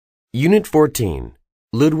Unit 14.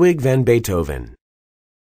 Ludwig van Beethoven.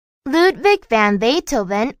 Ludwig van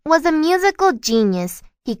Beethoven was a musical genius.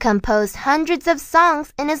 He composed hundreds of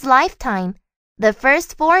songs in his lifetime. The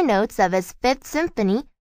first four notes of his Fifth Symphony,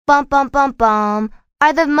 bum bum bum bum,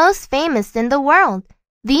 are the most famous in the world.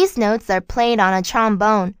 These notes are played on a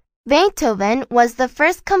trombone. Beethoven was the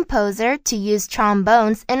first composer to use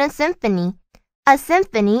trombones in a symphony. A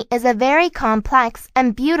symphony is a very complex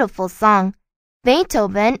and beautiful song.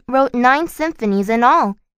 Beethoven wrote 9 symphonies in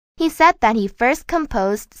all. He said that he first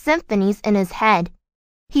composed symphonies in his head.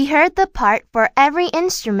 He heard the part for every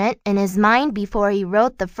instrument in his mind before he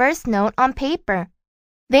wrote the first note on paper.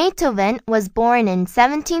 Beethoven was born in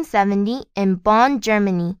 1770 in Bonn,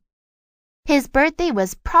 Germany. His birthday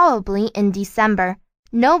was probably in December.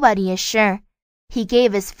 Nobody is sure. He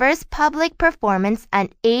gave his first public performance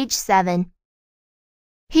at age 7.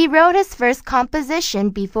 He wrote his first composition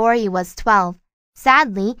before he was 12.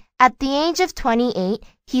 Sadly, at the age of 28,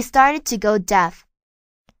 he started to go deaf.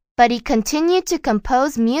 But he continued to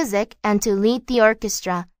compose music and to lead the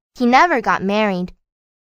orchestra. He never got married.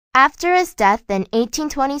 After his death in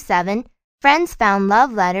 1827, friends found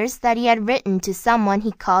love letters that he had written to someone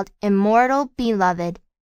he called Immortal Beloved.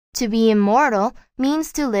 To be immortal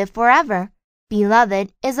means to live forever.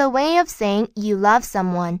 Beloved is a way of saying you love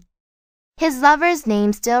someone. His lover's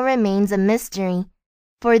name still remains a mystery.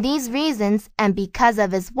 For these reasons, and because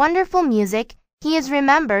of his wonderful music, he is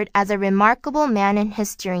remembered as a remarkable man in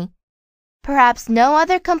history. Perhaps no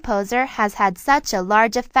other composer has had such a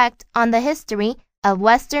large effect on the history of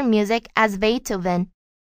Western music as Beethoven.